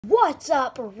What's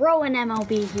up? Rowan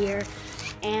MLB here,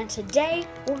 and today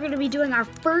we're going to be doing our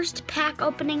first pack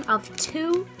opening of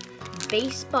 2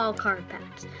 baseball card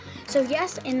packs. So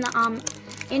yes, in the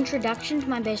introduction to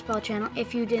my baseball channel,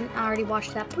 if you didn't already watch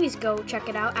that, please go check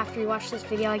it out after you watch this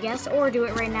video, I guess, or do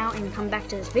it right now and come back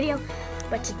to this video.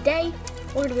 But today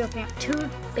we're going to be opening up 2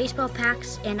 baseball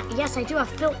packs, and yes, I do have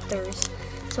filters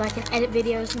so I can edit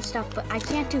videos and stuff, but I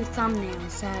can't do thumbnails,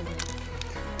 sadly.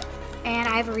 And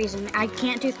I have a reason. I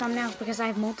can't do thumbnails because I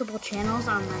have multiple channels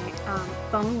on my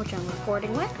phone, which I'm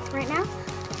recording with right now.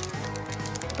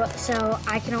 But so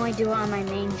I can only do it on my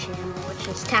main channel, which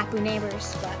is Tapu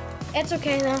Neighbors. But it's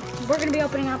okay though. We're gonna be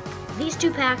opening up these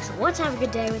 2 packs. Let's have a good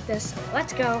day with this.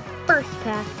 Let's go. First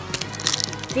pack.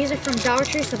 These are from Dollar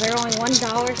Tree, so they're only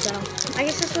 $1. So I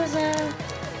guess this was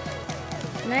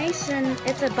nice, and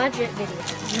it's a budget video.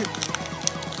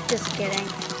 Just kidding.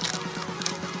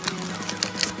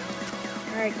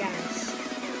 Alright guys,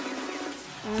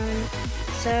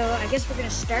 so I guess we're going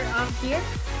to start off here.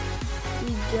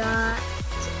 We got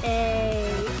a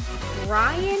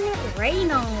Ryan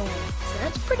Reynolds, so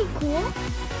that's pretty cool,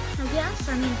 I guess.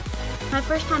 I mean, my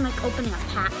first time like opening a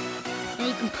pack, and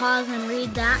you can pause and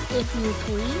read that if you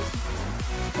please.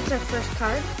 That's our first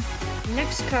card.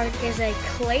 Next card is a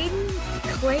Clayton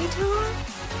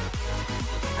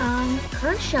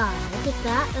Kershaw. Look at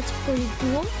that, that's pretty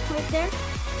cool right there.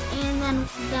 And then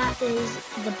that is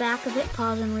the back of it.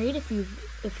 Pause and read if you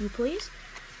please.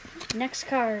 Next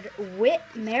card, Whit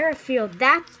Merrifield.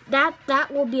 That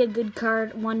will be a good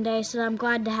card one day, so I'm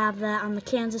glad to have that on the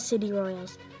Kansas City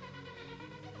Royals.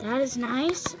 That is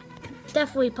nice.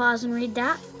 Definitely pause and read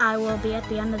that. I will be at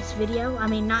the end of this video. I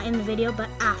mean, not in the video, but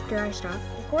after I start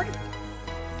recording.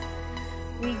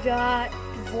 We got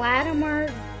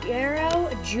Vladimir Guerrero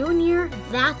Jr.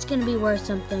 That's going to be worth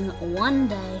something one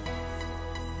day.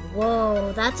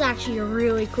 Whoa, that's actually a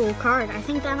really cool card. I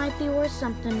think that might be worth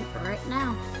something right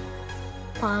now.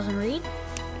 Pause and read.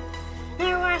 And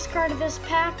our last card of this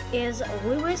pack is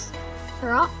Luis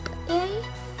Robert.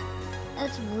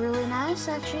 That's really nice,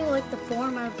 actually. I like the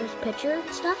form of this picture and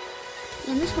stuff.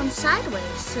 And this one's sideways,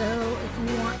 so if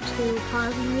you want to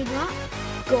pause and read that,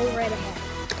 go right ahead.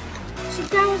 So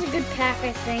that was a good pack,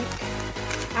 I think.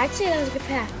 I'd say that was a good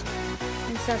pack.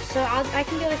 And stuff. So I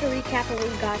can do like a recap of what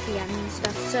we got at the end and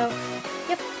stuff. So,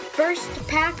 yep, first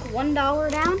pack, $1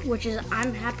 down, which is,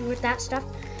 I'm happy with that stuff.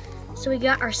 So we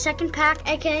got our second pack,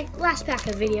 aka last pack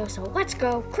of the video. So let's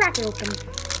go, crack it open.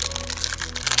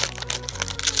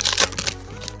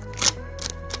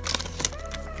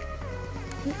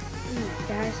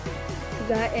 Guys, we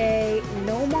got a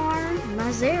Nomar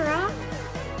Mazara.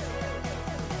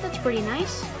 That's pretty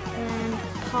nice. And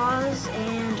pause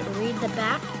and read the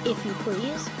back, if you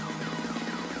please.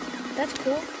 That's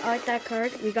cool. I like that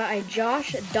card. We got a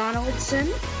Josh Donaldson.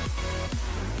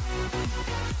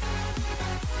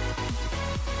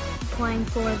 Playing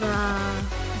for the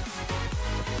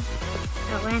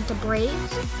Atlanta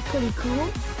Braves. Pretty cool.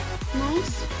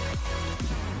 Nice.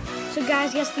 So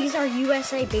guys, yes, these are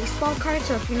USA baseball cards.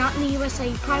 So if you're not in the USA,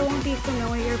 you probably won't be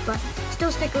familiar, but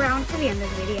still stick around for the end of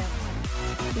the video.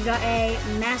 We got a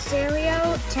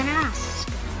Masario Tenask.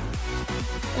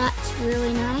 That's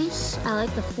really nice. I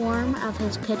like the form of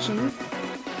his pitching.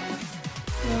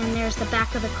 And there's the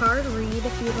back of the card. Read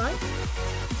if you'd like.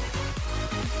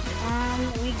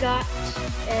 We got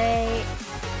a,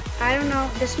 I don't know,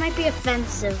 this might be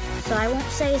offensive, so I won't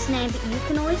say his name, but you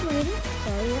can always read it.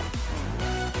 So, yeah.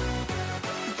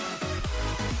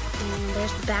 And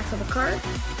there's the back of the card.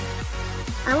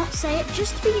 I won't say it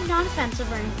just to be not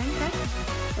offensive or anything, okay?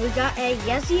 We got a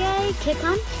Yesier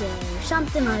Kikuchi, or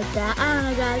something like that. I don't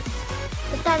know, guys.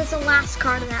 But that is the last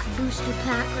card of that booster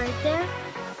pack right there.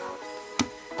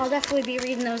 I'll definitely be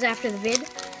reading those after the vid.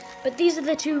 But these are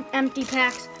the 2 empty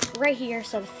packs right here.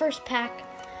 So the first pack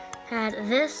had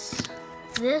this,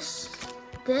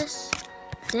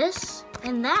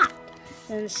 and that.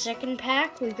 Then the second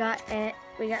pack, we got that,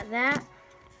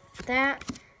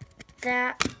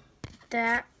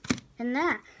 and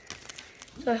that.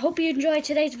 So I hope you enjoyed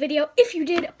today's video. If you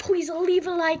did, please leave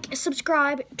a like,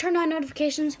 subscribe, turn on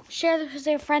notifications, share this with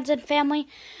your friends and family.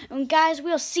 And guys,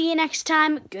 we'll see you next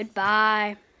time.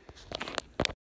 Goodbye.